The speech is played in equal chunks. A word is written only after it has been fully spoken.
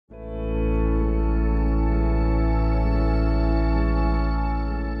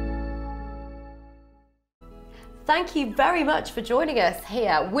thank you very much for joining us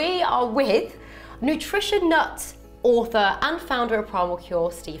here. We are with nutrition nut, author and founder of Primal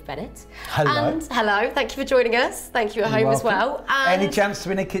Cure, Steve Bennett. Hello. And hello, thank you for joining us. Thank you at home as well. And any chance to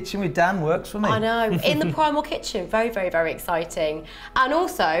be in a kitchen with Dan works for me. I know, in the Primal Kitchen, very, very, very exciting. And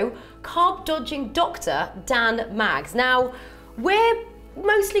also, carb dodging doctor, Dan Maggs. Now, we're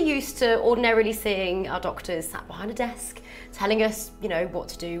mostly used to ordinarily seeing our doctors sat behind a desk, telling us, you know, what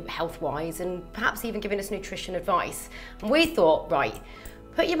to do health-wise and perhaps even giving us nutrition advice. And we thought, right,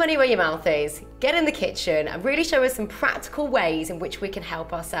 put your money where your mouth is, get in the kitchen and really show us some practical ways in which we can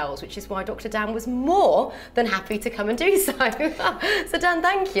help ourselves, which is why Dr. Dan was more than happy to come and do so. So Dan,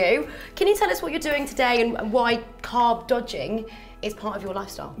 thank you. Can you tell us what you're doing today and why carb dodging is part of your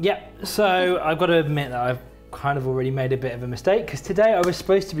lifestyle? Yeah, so I've got to admit that I've kind of already made a bit of a mistake, because today I was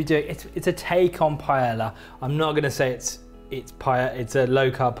supposed to be doing, it's a take on paella. I'm not going to say it's a low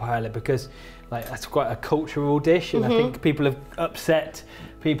carb paella, because like that's quite a cultural dish, and I think people have upset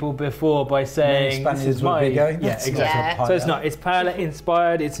people before by saying this is my exactly. Yeah. So it's paella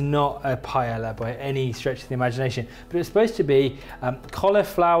inspired. It's not a paella by any stretch of the imagination, but it's supposed to be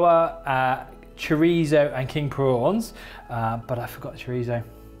cauliflower, chorizo and king prawns, but I forgot chorizo.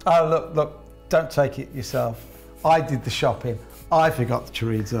 Oh look, don't take it yourself. I did the shopping. I forgot the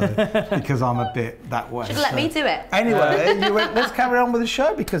chorizo because I'm a bit that way. Should let me do it. Anyway, you went, let's carry on with the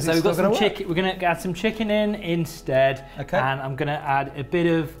show because it's still going to work. We're going to add some chicken in instead, okay. And I'm going to add a bit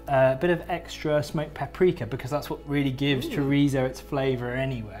of extra smoked paprika, because that's what really gives chorizo its flavour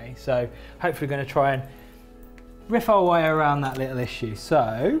anyway. So hopefully we're going to try and riff our way around that little issue.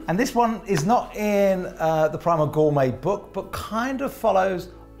 So, and this one is not in the Primal Gourmet book, but kind of follows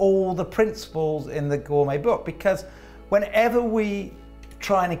all the principles in the gourmet book, because whenever we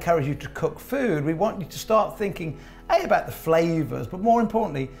try and encourage you to cook food, we want you to start thinking about the flavors, but more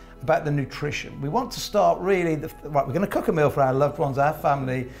importantly about the nutrition. We want to start really, right, we're going to cook a meal for our loved ones, our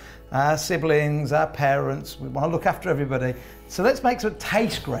family, our siblings, our parents. We want to look after everybody. So let's make sure it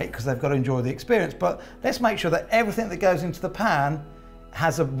tastes great, because they've got to enjoy the experience, but let's make sure that everything that goes into the pan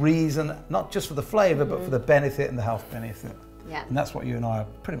has a reason, not just for the flavor, but for the benefit and the health benefit. Yeah. And that's what you and I are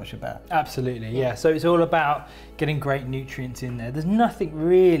pretty much about. Absolutely, yeah. So it's all about getting great nutrients in there. There's nothing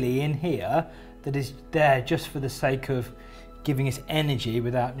really in here that is there just for the sake of giving us energy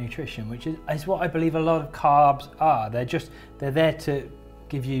without nutrition, which is what I believe a lot of carbs are. They're there to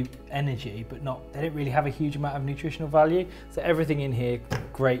give you energy, but they don't really have a huge amount of nutritional value. So everything in here,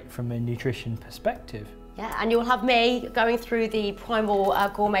 great from a nutrition perspective. Yeah, and you'll have me going through the Primal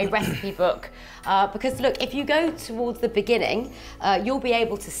Gourmet recipe book, because look, if you go towards the beginning, you'll be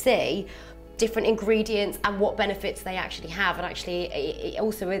able to see different ingredients and what benefits they actually have, and actually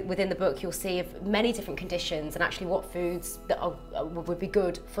also within the book you'll see of many different conditions and actually what foods that would be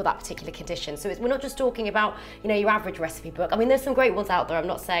good for that particular condition. So we're not just talking about, you know, your average recipe book. I mean, there's some great ones out there, I'm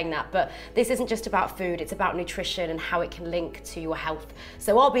not saying that, but this isn't just about food, it's about nutrition and how it can link to your health.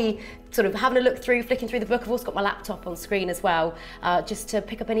 So I'll be sort of having a look through, flicking through the book. I've also got my laptop on screen as well, just to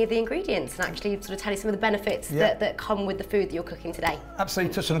pick up any of the ingredients and actually sort of tell you some of the benefits that come with the food that you're cooking today.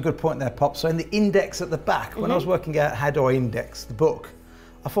 Absolutely, touched on a good point there, Pop. So in the index at the back, when I was working out how do I index the book,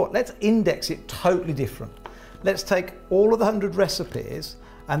 I thought let's index it totally different. Let's take all of the 100 recipes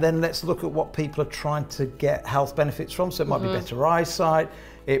and then let's look at what people are trying to get health benefits from. So it might be better eyesight,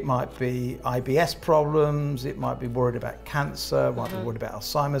 it might be IBS problems, it might be worried about cancer, might be worried about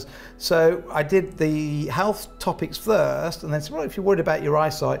Alzheimer's. So I did the health topics first and then said, well, if you're worried about your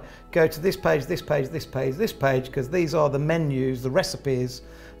eyesight, go to this page, this page, this page, this page, because these are the menus, the recipes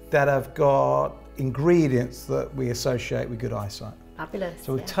that have got ingredients that we associate with good eyesight. Fabulous.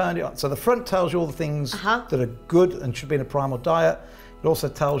 So we turned it on. So the front tells you all the things that are good and should be in a primal diet. It also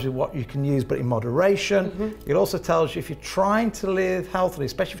tells you what you can use, but in moderation. It also tells you if you're trying to live healthily,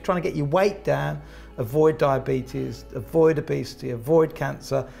 especially if you're trying to get your weight down, avoid diabetes, avoid obesity, avoid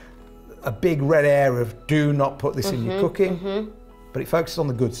cancer. A big red area of do not put this in your cooking, but it focuses on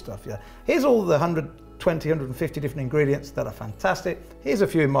the good stuff. Yeah. Here's all the 120, 150 different ingredients that are fantastic. Here's a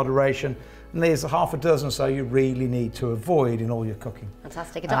few in moderation. And there's half a dozen or so you really need to avoid in all your cooking.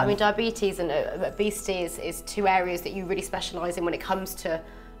 Fantastic. I mean, diabetes and obesity is two areas that you really specialise in when it comes to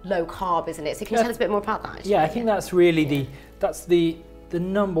low carb, isn't it? So can you tell us a bit more about that? Actually? Yeah, I think that's really the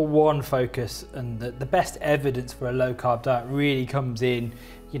number one focus, and the best evidence for a low carb diet really comes in,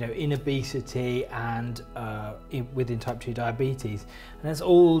 you know, in obesity and within type 2 diabetes. And that's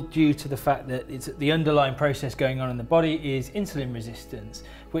all due to the fact that the underlying process going on in the body is insulin resistance,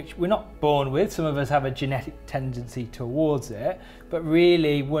 which we're not born with. Some of us have a genetic tendency towards it, but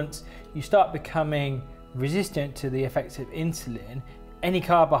really once you start becoming resistant to the effects of insulin, any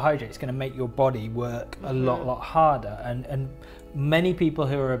carbohydrate is going to make your body work a lot harder. And many people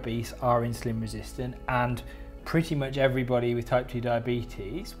who are obese are insulin resistant, and pretty much everybody with type 2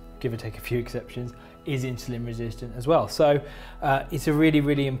 diabetes, give or take a few exceptions, is insulin resistant as well. So it's a really,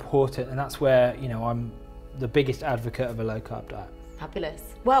 really important, and that's where, you know, I'm the biggest advocate of a low carb diet. Fabulous.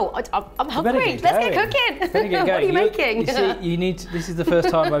 Well, I'm hungry. Let's get cooking. Get what are you making? You see, you need to, this is the first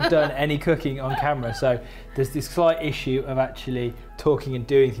time I've done any cooking on camera, so there's this slight issue of actually talking and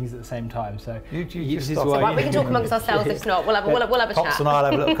doing things at the same time. So this is stop. why Right, we can talk amongst ourselves. If not, we'll have a Pops chat. and I'll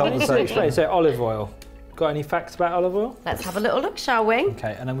have a little conversation. So olive oil. Got any facts about olive oil? Let's have a little look, shall we?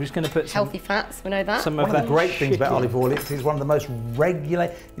 Okay, and I'm just going to put some Healthy fats, we know that. Some One of of that the great things about shitty- olive oil, it's one of the most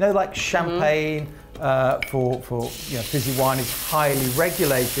regulated, you know, like champagne for you know, fizzy wine is highly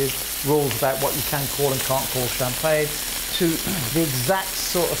regulated, rules about what you can call and can't call champagne. To the exact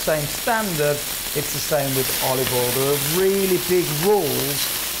sort of same standard, it's the same with olive oil. There are really big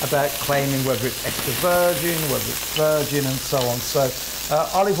rules about claiming whether it's extra virgin, whether it's virgin and so on. So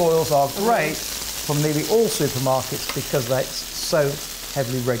olive oils are great from nearly all supermarkets because they're so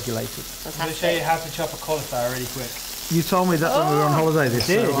heavily regulated. I'm going to show you how to chop a cauliflower really quick. You told me that when we were on holiday this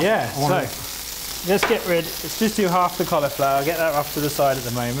Did, so yeah. I wanna- So let's get rid. Let's just do half the cauliflower. Get that off to the side at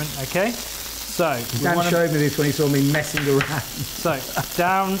the moment. Okay. So Dan showed me this when he saw me messing around. So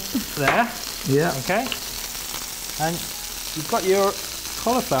down there. Yeah. Okay. And you've got your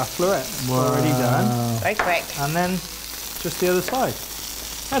cauliflower floret already done. Very quick. And then just the other side.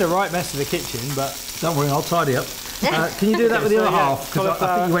 I had a right mess of the kitchen, but Don't worry, I'll tidy up. Can you do that with the So, other yeah, half? Because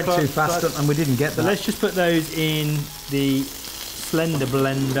I think you went too fast and we didn't get so that. let's just put those in the Slender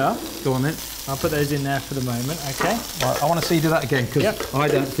blender. Go on then. I'll put those in there for the moment. Okay. Right, I want to see you do that again because Yep. I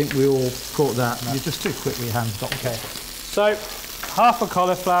don't think we all caught that. You're just too quick with your hands. Okay. So half a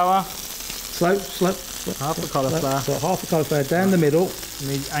cauliflower. Slow. Half a cauliflower. So half a cauliflower down the middle. Let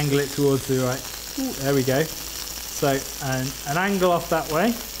me angle it towards the right. Ooh, there we go. So an angle off that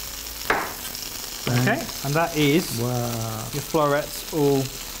way. Okay, and that is Wow. your florets all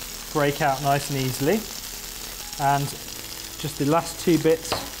break out nice and easily. And just the last two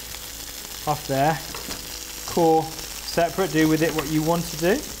bits off there, core separate, do with it what you want to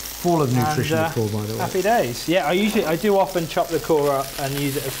do. Full of nutrition, And, core, by the way. Happy days. Yeah, I do often chop the core up and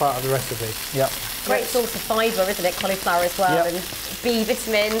use it as part of the recipe. Yeah. Great source of fibre, isn't it? Cauliflower as well, Yep. and B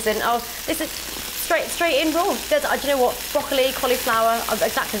vitamins, and this is straight in raw. Do you know what? Broccoli, cauliflower, are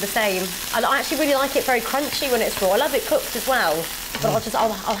exactly the same. And I actually really like it very crunchy when it's raw. I love it cooked as well, but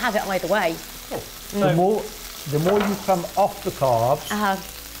I'll have it either way. The more you come off the carbs,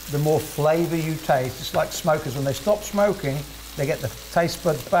 the more flavour you taste. It's like smokers, when they stop smoking, they get the taste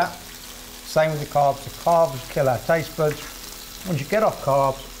buds back. Same with the carbs. The carbs kill our taste buds. Once you get off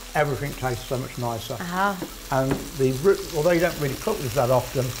carbs, everything tastes so much nicer. And although you don't really cook this that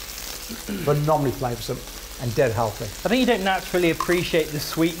often, phenomenally flavoursome and dead healthy. I think you don't naturally appreciate the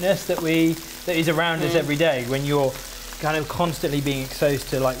sweetness that is around us every day when you're kind of constantly being exposed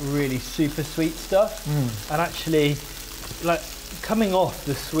to like really super sweet stuff. And actually, like coming off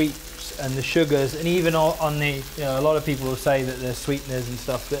the sweets and the sugars, and even on the, you know, a lot of people will say that there's sweeteners and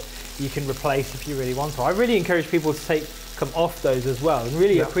stuff that you can replace if you really want to. I really encourage people to come off those as well and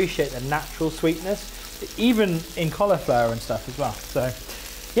really appreciate the natural sweetness, even in cauliflower and stuff as well. So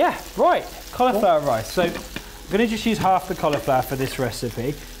yeah, right, cauliflower rice. So I'm going to just use half the cauliflower for this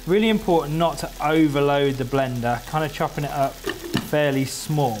recipe. Really important not to overload the blender, kind of chopping it up fairly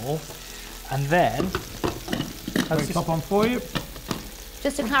small. And then Top on for you.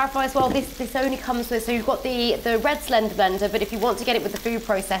 Just to clarify as well, this only comes with, so you've got the red Slender blender, but if you want to get it with the food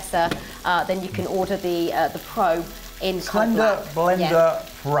processor, then you can order the Pro in Slender Blender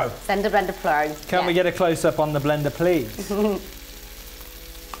Pro. Slender Blender Pro. Can we get a close-up on the blender, please?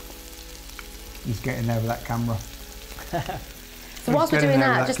 He's getting there with that camera. So whilst we're doing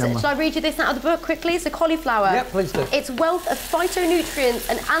that, should I read you this out of the book quickly? So cauliflower. Yeah, please do. Its wealth of phytonutrients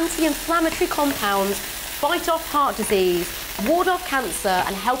and anti-inflammatory compounds fight off heart disease, ward off cancer,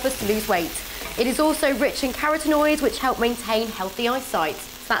 and help us to lose weight. It is also rich in carotenoids, which help maintain healthy eyesight.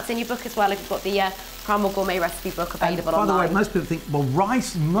 So that's in your book as well, if you've got the Primal Gourmet Recipe book available online. By the way, most people think, well,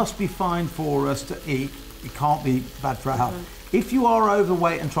 rice must be fine for us to eat. It can't be bad for our health. If you are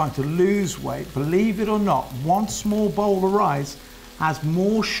overweight and trying to lose weight, believe it or not, one small bowl of rice has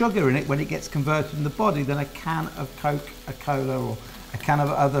more sugar in it when it gets converted in the body than a can of Coke, a cola, or a can of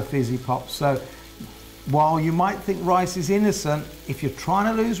other fizzy pops. So while you might think rice is innocent, if you're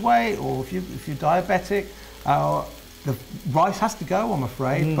trying to lose weight or if you're diabetic, the rice has to go, I'm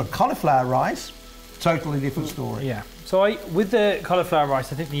afraid. But cauliflower rice, totally different story. Yeah. So with the cauliflower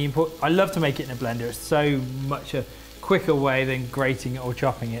rice, I think I love to make it in a blender. It's so much a quicker way than grating it or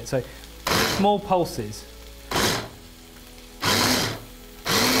chopping it. So small pulses.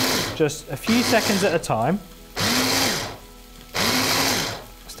 Just a few seconds at a time.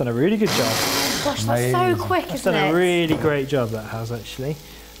 It's done a really good job. Gosh, that's so quick, It's isn't done it? a really great job, that has, actually.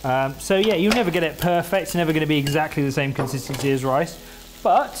 So yeah, you'll never get it perfect. It's never going to be exactly the same consistency as rice,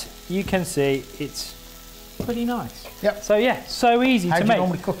 but you can see it's pretty nice. Yep. So yeah, so easy How to do make. you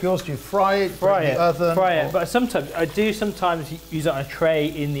normally cook yours? Do you fry it, Fry it, in the oven? fry it. But sometimes I do use it on a tray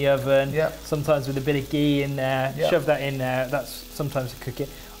in the oven. Yep. Sometimes with a bit of ghee in there. Yep. Shove that in there. That's sometimes to cook it.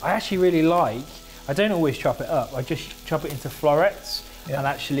 I actually really like. I don't always chop it up. I just chop it into florets, Yep. and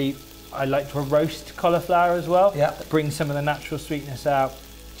actually I like to roast cauliflower as well. Yep. That brings some of the natural sweetness out.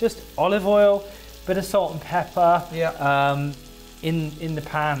 Just olive oil, bit of salt and pepper. Yep. In the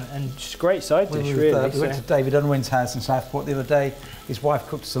pan, and just a great side dish, We really. went to David Unwin's house in Southport the other day. His wife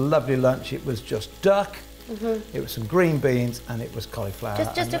cooked us a lovely lunch. It was just duck, it was some green beans, and it was cauliflower.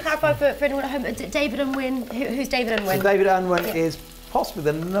 Just to clarify for anyone at home, David Unwin, who's David Unwin? So David Unwin is possibly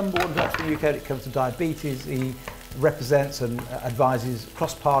the #1 doctor in the UK when it comes to diabetes. He represents and advises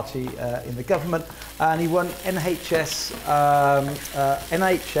cross-party in the government, and he won NHS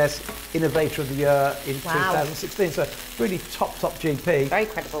Innovator of the Year in 2016. So really top GP. Very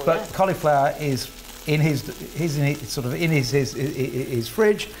credible. But yeah. cauliflower is in his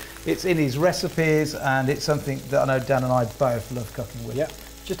fridge. It's in his recipes, and it's something that I know Dan and I both love cooking with. Yeah,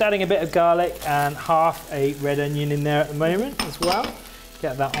 just adding a bit of garlic and half a red onion in there at the moment as well.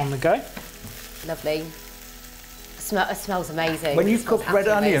 Get that on the go. Lovely. It smells amazing. When you It smells cook red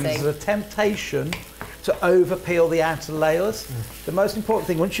absolutely onions, amazing. there's a temptation to over peel the outer layers. The most important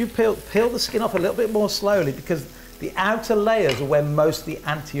thing, once you peel the skin off a little bit more slowly, because the outer layers are where most of the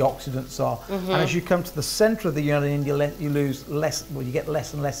antioxidants are. And as you come to the centre of the onion, you lose less, well, you get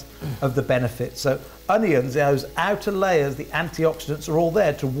less and less of the benefit. So onions, those outer layers, the antioxidants are all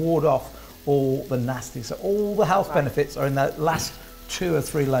there to ward off all the nasty. So all the health benefits are in that last 2 or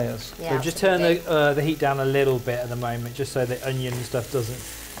 3 layers. Yeah, So just turn the heat down a little bit at the moment, just so the onion and stuff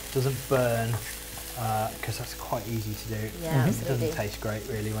doesn't burn, because that's quite easy to do. Yeah, It absolutely. doesn't taste great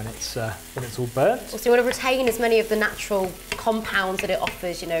really when it's all burnt. Also, you want to retain as many of the natural compounds that it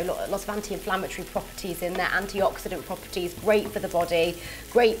offers, you know, lots of anti-inflammatory properties in there, antioxidant properties, great for the body,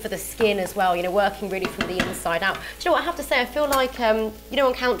 great for the skin as well, you know, working really from the inside out. Do you know what I have to say? I feel like, you know,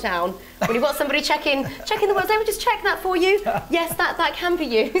 on Countdown, when you've got somebody checking the words, let me just check that for you. Yes, that can be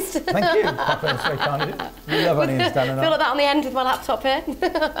used. Thank you. That's very kind of you. We love onions, Dan and I feel I. like that on the end with my laptop here.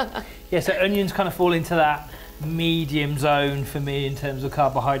 Yeah, so onions kind of fall into that medium zone for me in terms of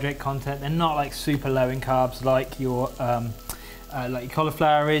carbohydrate content. They're not like super low in carbs like your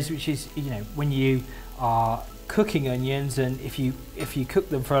cauliflower is, which is, you know, when you are cooking onions, and if you cook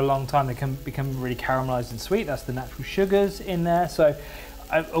them for a long time, they can become really caramelized and sweet. That's the natural sugars in there. So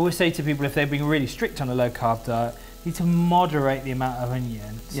I always say to people, if they're being really strict on a low carb diet, you need to moderate the amount of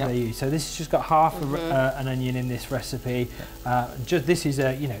onion they use. So this has just got half an onion in this recipe. This is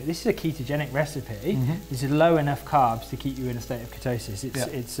a ketogenic recipe. This is low enough carbs to keep you in a state of ketosis.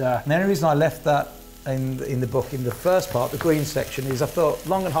 And the only reason I left that in the book, in the first part, the green section, is I thought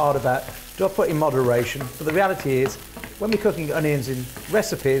long and hard about, do I put in moderation? But the reality is, when we're cooking onions in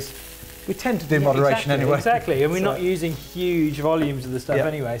recipes, we tend to do moderation anyway. Exactly, and we're not using huge volumes of the stuff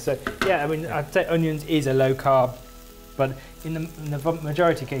anyway. So yeah, I mean, I'd say onions is a low carb, but in the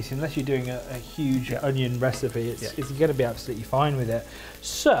majority of cases, unless you're doing a huge onion recipe, it's going to be absolutely fine with it.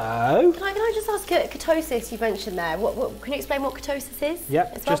 So Can I just ask, ketosis you mentioned there, what can you explain what ketosis is?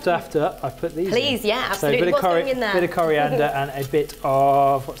 Yep, just after I've put these Please, in. yeah, absolutely. So What's going in there? bit of coriander and a bit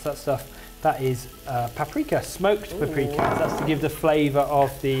of, what's that stuff? That is paprika, smoked paprika. That's to give the flavour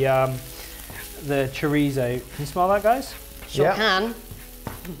of the chorizo. Can you smell that, guys? Sure can.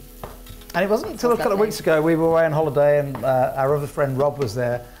 And it wasn't until a couple of weeks ago we were away on holiday, and our other friend Rob was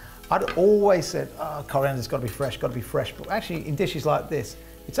there. I'd always said, oh, coriander's got to be fresh, But actually, in dishes like this,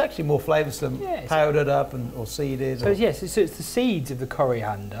 it's actually more flavoursome, powdered up or seeded. So yes, it's the seeds of the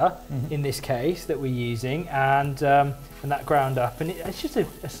coriander in this case that we're using, and that ground up, and it's just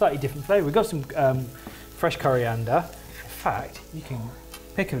a slightly different flavour. We've got some fresh coriander. In fact, you can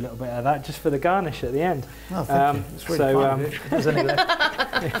pick a little bit of that just for the garnish at the end. Oh, thank you. It's really fine, if there's any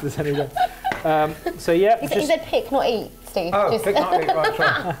left. If there's any left. So yeah. He said pick, not eat, Steve. Oh, pick, not eat, right,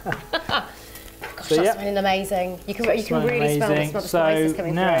 sorry. Gosh, that's smelling amazing. You can really smell the spices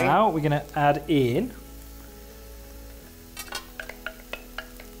coming through. So now we're going to add in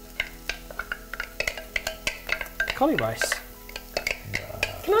cauli rice.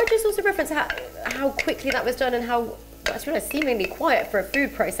 Can I just also reference how quickly that was done and how That's seemingly quiet for a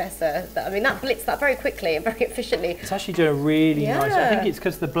food processor. I mean, that blitzed that very quickly and very efficiently. It's actually doing a really nice. I think it's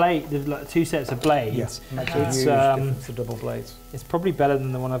because the blade, the like, 2 sets of blades. It's the double blades. It's probably better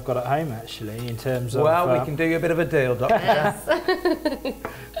than the one I've got at home, actually, in terms of. Well, we can do you a bit of a deal, Doctor. Yes.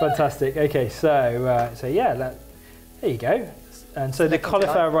 Fantastic. Okay, so yeah, there you go. And so the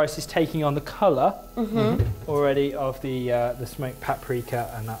cauliflower rice is taking on the colour already of the smoked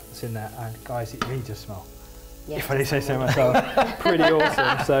paprika, and that's in there. And guys, it really does smell. Yeah, if I do say so myself, pretty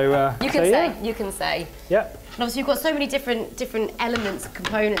awesome. So you can say. Yeah. And obviously you've got so many different elements,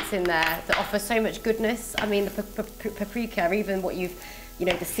 components in there that offer so much goodness. I mean, the paprika, even what you've,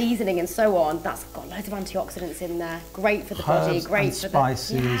 the seasoning and so on, that's got loads of antioxidants in there. Great for the body, great for the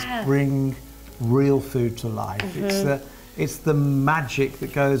spices bring real food to life. It's the magic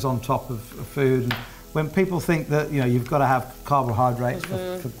that goes on top of food. And when people think that you've got to have carbohydrates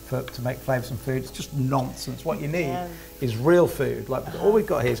to make flavoursome food, it's just nonsense. What you need is real food. Like all we've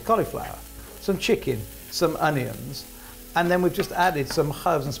got here is cauliflower, some chicken, some onions, and then we've just added some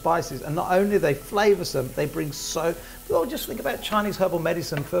herbs and spices. And not only are they flavoursome, they bring well, just think about Chinese herbal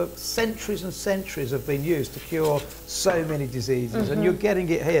medicine. For centuries and centuries have been used to cure so many diseases, and you're getting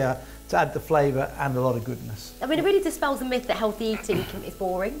it here to add the flavour and a lot of goodness. I mean, it really dispels the myth that healthy eating is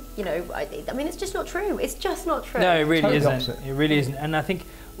boring. I mean, it's just not true. It's just not true. No, it really isn't. It really isn't. And I think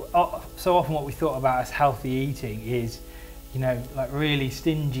so often what we thought about as healthy eating is, like really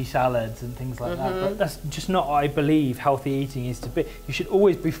stingy salads and things like that. But that's just not what I believe healthy eating is to be. You should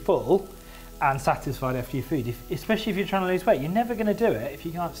always be full and satisfied after your food, especially if you're trying to lose weight. You're never going to do it if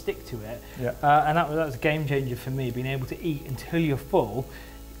you can't stick to it. And that was a game changer for me, being able to eat until you're full,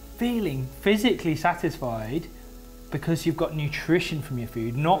 feeling physically satisfied because you've got nutrition from your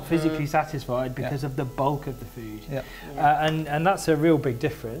food, not physically satisfied because of the bulk of the food. And that's a real big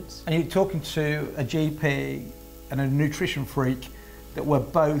difference. And you're talking to a GP and a nutrition freak that were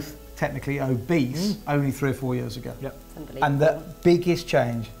both technically obese only 3 or 4 years ago. And the biggest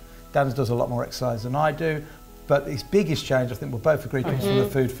change, Dan does a lot more exercise than I do, but his biggest change, I think we'll both agree, comes from the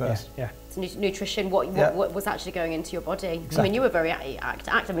food first. So nutrition, what was actually going into your body. Exactly. I mean, you were very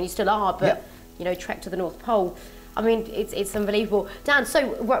active. I mean, you still are, but trek to the North Pole. I mean, it's unbelievable. Dan, so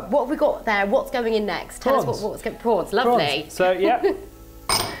what have we got there? What's going in next? Tell us what's going. Prawns, lovely. Prawns. So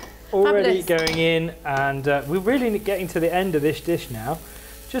already going in, and we're really getting to the end of this dish now.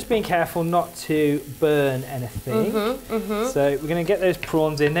 Just being careful not to burn anything. So we're going to get those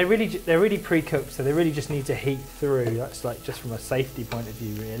prawns in. They're really pre-cooked, so they really just need to heat through. That's like just from a safety point of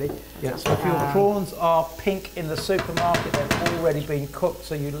view, really. Yeah. So if your prawns are pink in the supermarket, they've already been cooked.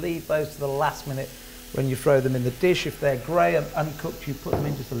 So you leave those to the last minute when you throw them in the dish. If they're grey and uncooked, you put them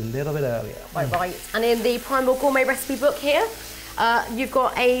in just a little bit earlier. Right. And in the Primal Gourmet recipe book here, you've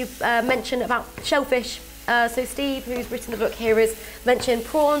got a mention about shellfish. So Steve, who's written the book here, has mentioned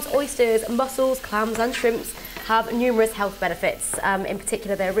prawns, oysters, mussels, clams and shrimps have numerous health benefits. In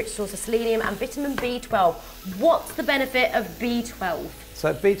particular, they're a rich source of selenium and vitamin B12. What's the benefit of B12?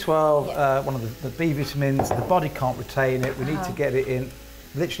 So B12, one of the B vitamins, the body can't retain it. We need to get it in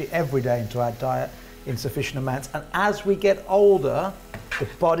literally every day into our diet in sufficient amounts. And as we get older, the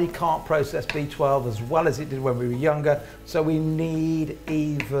body can't process B12 as well as it did when we were younger. So we need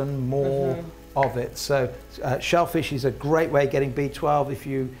even more of it. So shellfish is a great way of getting B12. If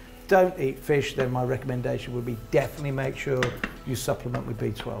you don't eat fish, then my recommendation would be definitely make sure you supplement with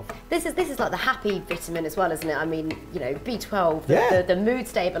B12. This is like the happy vitamin as well, isn't it? I mean, B12, the mood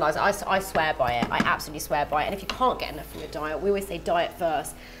stabilizer. I swear by it. I absolutely swear by it. And if you can't get enough from your diet, we always say diet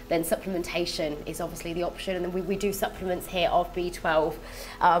first, then supplementation is obviously the option, and then we do supplements here of B12.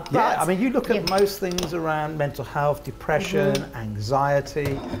 I mean, you look at most things around mental health, depression,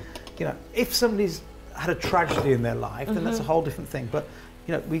 anxiety. If somebody's had a tragedy in their life, then that's a whole different thing. But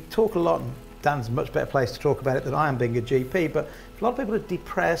we talk a lot, and Dan's a much better place to talk about it than I am, being a GP, but if a lot of people are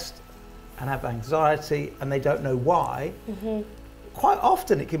depressed and have anxiety and they don't know why, quite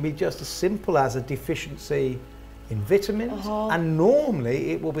often it can be just as simple as a deficiency in vitamins, and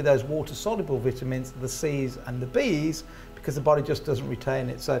normally it will be those water-soluble vitamins, the C's and the B's, because the body just doesn't retain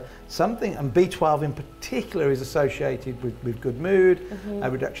it. So and B12 in particular is associated with good mood, a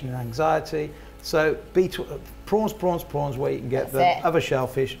reduction in anxiety. So B12, prawns where you can get other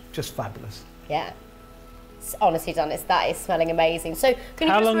shellfish, just fabulous. Yeah. Honestly, Dan, that is smelling amazing. So,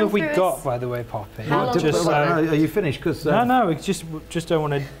 how long have we got, by the way, Poppy? Are you finished? Because no, we just don't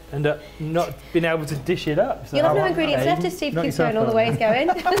want to end up not being able to dish it up. So. You'll have no ingredients left if Steve keeps going all the way he's going.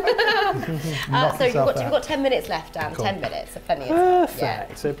 So we've got 10 minutes left, Dan. Cool. 10 minutes, so plenty of time.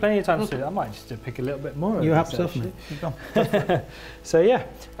 Perfect. So plenty of time to do that. I might just pick a little bit more. You have to. So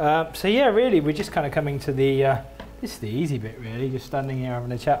really, we're just kind of coming to the This is the easy bit really, just standing here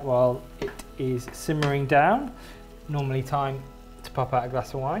having a chat while it is simmering down. Normally time to pop out a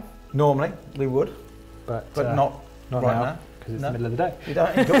glass of wine. Normally, we would, but not right now. Because it's the middle of the day. You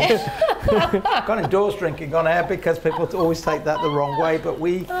don't endorse. Can't endorse drinking on air because people always take that the wrong way. But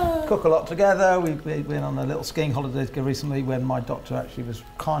we cook a lot together. We've been on a little skiing holiday recently when my doctor actually was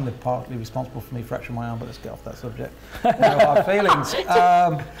kind of partly responsible for me fracturing my arm. But let's get off that subject. No hard feelings.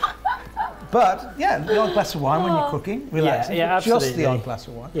 But yeah, the odd glass of wine when you're cooking, relaxing. Yeah, absolutely. Just the odd glass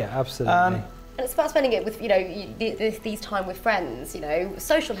of wine. Yeah, absolutely. And it's about spending it with, these time with friends,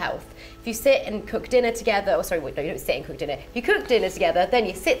 social health. If you sit and cook dinner together, or sorry, no, you don't sit and cook dinner. If you cook dinner together, then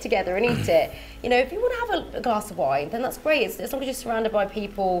you sit together and eat it. If you want to have a glass of wine, then that's great. As long as you're surrounded by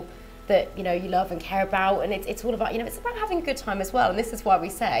people that, you love and care about, and it's all about, it's about having a good time as well. And this is why we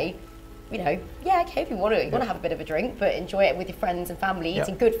say, yeah, okay, if you want to have a bit of a drink, but enjoy it with your friends and family,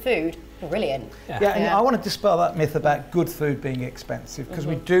 eating good food, brilliant. Yeah, and I want to dispel that myth about good food being expensive, because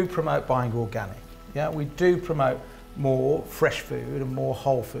we do promote buying organic. Yeah, we do promote more fresh food and more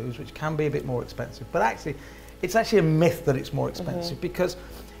whole foods, which can be a bit more expensive. But actually, it's actually a myth that it's more expensive, because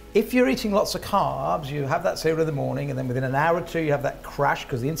if you're eating lots of carbs, you have that cereal in the morning, and then within an hour or two you have that crash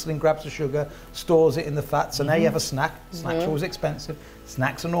because the insulin grabs the sugar, stores it in the fat, so now you have a snack. Snacks are always expensive.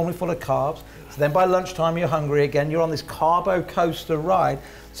 Snacks are normally full of carbs. So then by lunchtime you're hungry again, you're on this carbo coaster ride.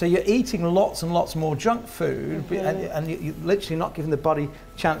 So you're eating lots and lots more junk food, and you're literally not giving the body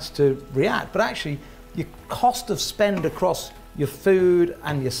a chance to react. But actually, your cost of spend across your food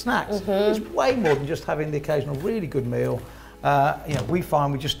and your snacks is way more than just having the occasional really good meal. We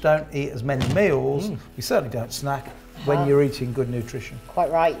find we just don't eat as many meals. We certainly don't snack when you're eating good nutrition. Quite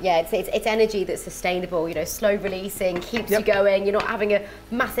right. Yeah, it's energy that's sustainable. Slow releasing, keeps you going. You're not having a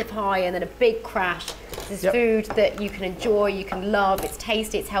massive high and then a big crash. This is food that you can enjoy, you can love. It's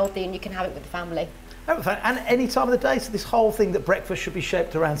tasty, it's healthy, and you can have it with the family. And any time of the day. So this whole thing that breakfast should be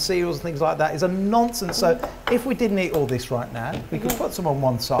shaped around cereals and things like that is a nonsense. So if we didn't eat all this right now, we could put some on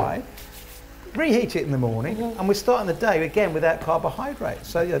one side, reheat it in the morning, and we're starting the day again without carbohydrates.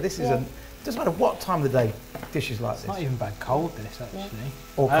 So this is it doesn't matter what time of the day dishes like this. It's not even bad cold, this actually.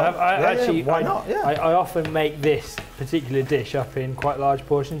 Or cold. Why not? Yeah. I often make this particular dish up in quite large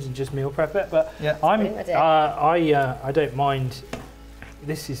portions and just meal prep it, but I don't mind.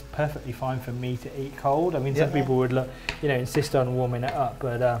 This is perfectly fine for me to eat cold. I mean, some people would insist on warming it up,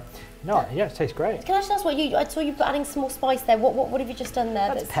 but it tastes great. Can I just ask I saw you adding some more spice there. What have you just done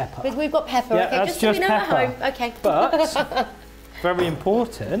there? That's pepper. We've got pepper. Yeah, okay, that's just so we know pepper. at home. Okay. But very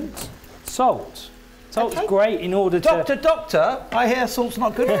important, salt. Salt's great in order to. Doctor, I hear salt's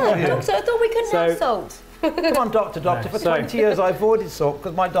not good for you. Doctor, I thought we couldn't have salt. Come on, doctor. For 20 years I avoided salt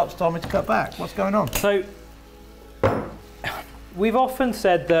because my doctor told me to cut back. What's going on? So we've often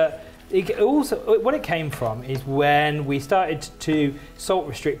said that what it came from is when we started to salt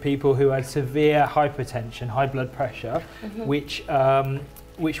restrict people who had severe hypertension, high blood pressure, which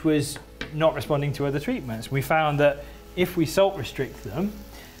was not responding to other treatments. We found that if we salt restrict them,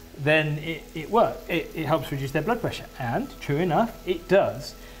 then it worked. It helps reduce their blood pressure, and true enough, it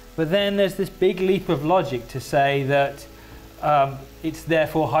does. But then there's this big leap of logic to say that it's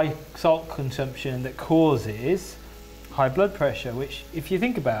therefore high salt consumption that causes high blood pressure, which, if you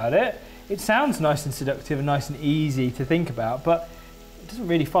think about it, it sounds nice and seductive and nice and easy to think about, but it doesn't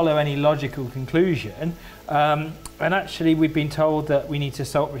really follow any logical conclusion. And actually, we've been told that we need to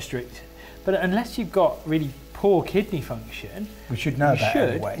salt restrict. But unless you've got really poor kidney function, we should know about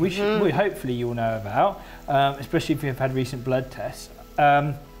anyway. Hopefully you'll know about, especially if you've had recent blood tests,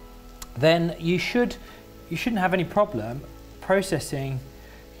 then you shouldn't have any problem processing,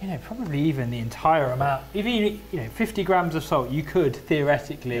 probably even the entire amount. If you eat, 50 grams of salt, you could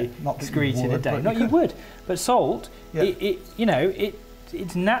theoretically excrete in a day. Not you would, but salt,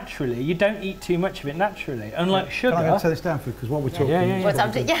 it's naturally, you don't eat too much of it naturally, unlike sugar. I'm going to turn this down for you, because what we're talking I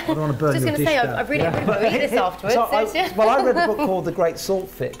don't want to burn your dish down. I really want to eat this afterwards. I read a book called The Great Salt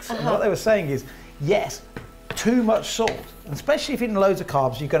Fix, and what they were saying is, yes, too much salt, and especially if you're eating loads of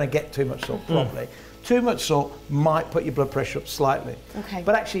carbs, you're going to get too much salt, probably. Too much salt might put your blood pressure up slightly. Okay.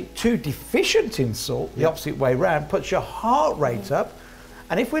 But actually, too deficient in salt, the opposite way around, puts your heart rate up.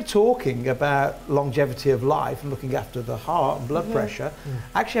 And if we're talking about longevity of life and looking after the heart and blood pressure,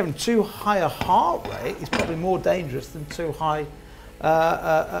 actually having too high a heart rate is probably more dangerous than too high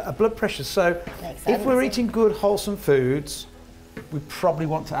a blood pressure. So if we're eating good, wholesome foods, we probably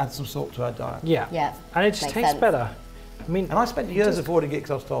want to add some salt to our diet. Yeah. And it just tastes better. And I spent years avoiding it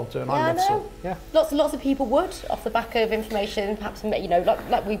because I was told to, and I love salt. Yeah. Lots of people would, off the back of information, perhaps,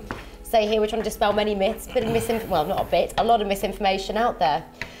 like we say here, we're trying to dispel many myths, a lot of misinformation out there.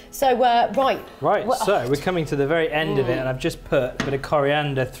 So, right. So we're coming to the very end of it, and I've just put a bit of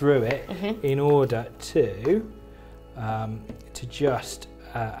coriander through it in order to just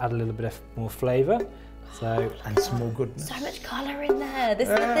add a little bit of more flavour. So, and small goodness. So much colour in there. This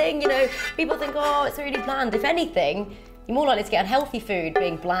is the thing, you know, people think, oh, it's really bland. If anything, you're more likely to get unhealthy food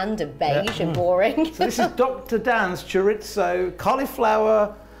being bland and beige and boring. So this is Dr. Dan's chorizo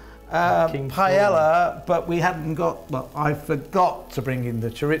cauliflower paella, but we hadn't got, well, I forgot to bring in the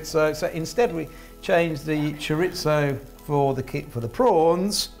chorizo. So instead we changed the chorizo for the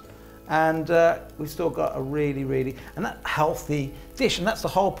prawns, and we've still got a really, and that healthy dish. And that's the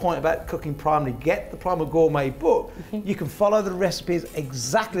whole point about cooking primarily. Get the Primal Gourmet book. You can follow the recipes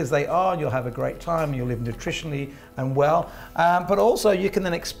exactly as they are, and you'll have a great time. You'll live nutritionally and well. But also you can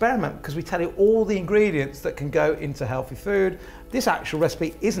then experiment, because we tell you all the ingredients that can go into healthy food. This actual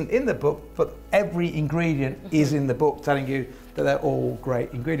recipe isn't in the book, but every ingredient is in the book, telling you that they're all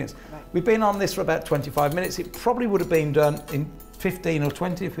great ingredients. Right. We've been on this for about 25 minutes. It probably would have been done in 15 or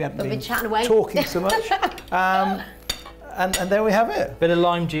 20 if we hadn't been talking so much. And there we have it. Bit of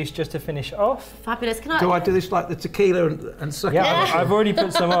lime juice just to finish off. Fabulous. Can I do this like the tequila and suck it? Yeah, I've already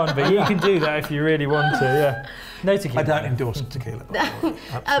put some on, but you can do that if you really want to. Yeah. No tequila. I don't endorse tequila.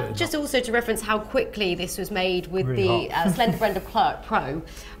 Just also to reference how quickly this was made with really the Slender Blender Pro,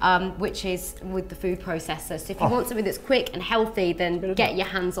 which is with the food processor. So if you want something that's quick and healthy, then get your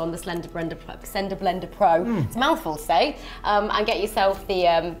hands on the Slender Blender Pro. It's a mouthful to say, and get yourself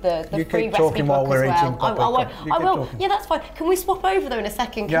the free recipe book as well. I will. Yeah, that's fine. Can we swap over though in a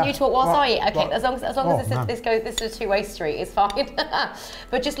second? Can you talk whilst I eat? Okay, as long as this is a two-way street, it's fine.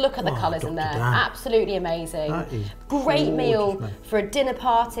 But just look at the colours in there. Absolutely amazing. Great meal for a dinner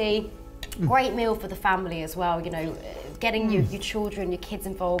party. Great meal for the family as well. You know, getting your children, your kids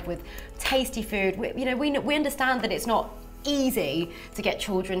involved with tasty food. We understand that it's not easy to get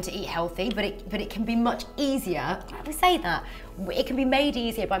children to eat healthy, but it can be much easier. We say that it can be made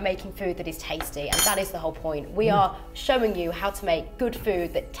easier by making food that is tasty, and that is the whole point. We are showing you how to make good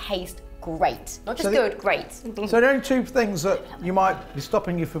food that tastes great, not just good, great. So the only two things that you might be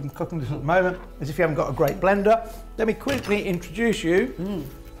stopping you from cooking this at the moment is if you haven't got a great blender. Let me quickly introduce you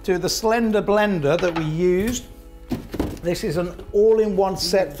to the Slender Blender that we used. This is an all-in-one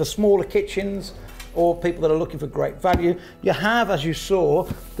set for smaller kitchens or people that are looking for great value. You have, as you saw,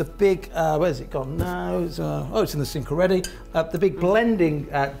 the big, where's it gone now? It's in the sink already. The big blending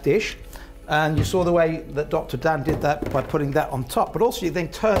dish. And you saw the way that Dr. Dan did that by putting that on top, but also you then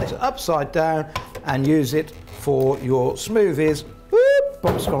turn it upside down and use it for your smoothies. Whoop,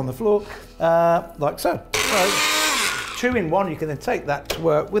 bomb's gone on the floor, like so. So, 2 in 1, you can then take that to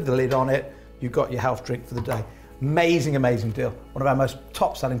work with the lid on it. You've got your health drink for the day. Amazing, amazing deal. One of our most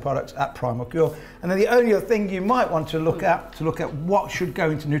top-selling products at Primal Cure. And then the only other thing you might want to look at what should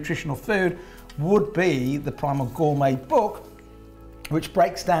go into nutritional food would be the Primal Gourmet book, which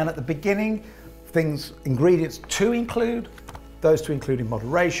breaks down at the beginning ingredients to include, those to include in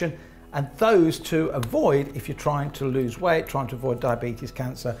moderation, and those to avoid if you're trying to lose weight, trying to avoid diabetes,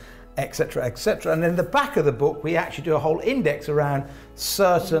 cancer, etc., etc. And then the back of the book, we actually do a whole index around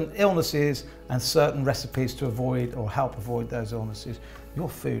certain illnesses and certain recipes to avoid or help avoid those illnesses. Your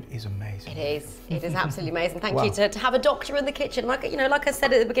food is amazing. It is absolutely amazing. Thank you to have a doctor in the kitchen. Like I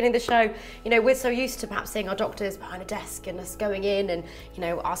said at the beginning of the show, we're so used to perhaps seeing our doctors behind a desk and us going in and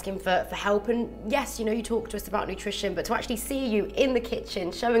asking for help. And yes, you talk to us about nutrition, but to actually see you in the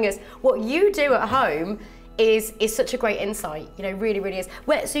kitchen showing us what you do at home is such a great insight. Really, really is.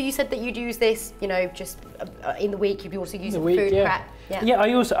 So you said that you'd use this, just in the week. You'd also use it for food prep. Yeah.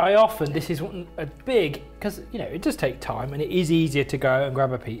 I often, this is a big, because it does take time and it is easier to go and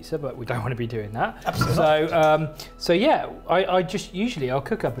grab a pizza, but we don't want to be doing that. Absolutely. So yeah, I just I'll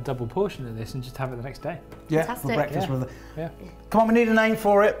cook up a double portion of this and just have it the next day. Yeah, fantastic. For breakfast. Yeah. Come on, we need a name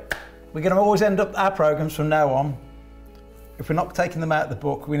for it. We're going to always end up our programs from now on. If we're not taking them out of the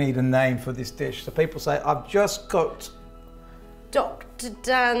book, we need a name for this dish. So people say, I've just cooked Dr.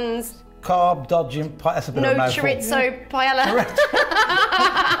 Dan's carb dodging paella. That's a bit of a mouthful. Chorizo paella. Correct.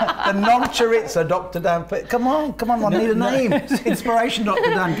 The non-chorizo Dr. Dan. Come on, I need a name. Inspiration, Dr.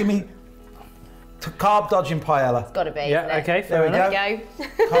 Dan. Give me carb dodging paella. It's got to be. Yeah, okay, there we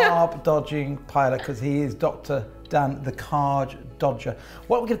go. Carb dodging paella, because he is Dr. Dan, the carb dodger.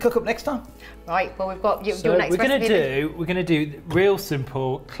 What are we going to cook up next time? Right, well, we've got your next recipe. We're going to do real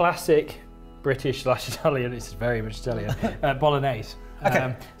simple, classic British/Italian, it's very much Italian, bolognese.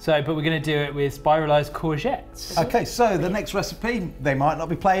 Okay. But we're going to do it with spiralised courgettes. Okay, so the next recipe, they might not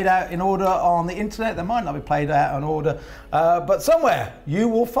be played out in order on the internet, they might not be played out in order, but somewhere you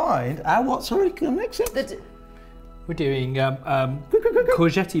will find our what's already next. We're doing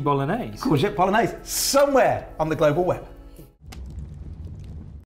courgette bolognese. Courgette bolognese, somewhere on the global web.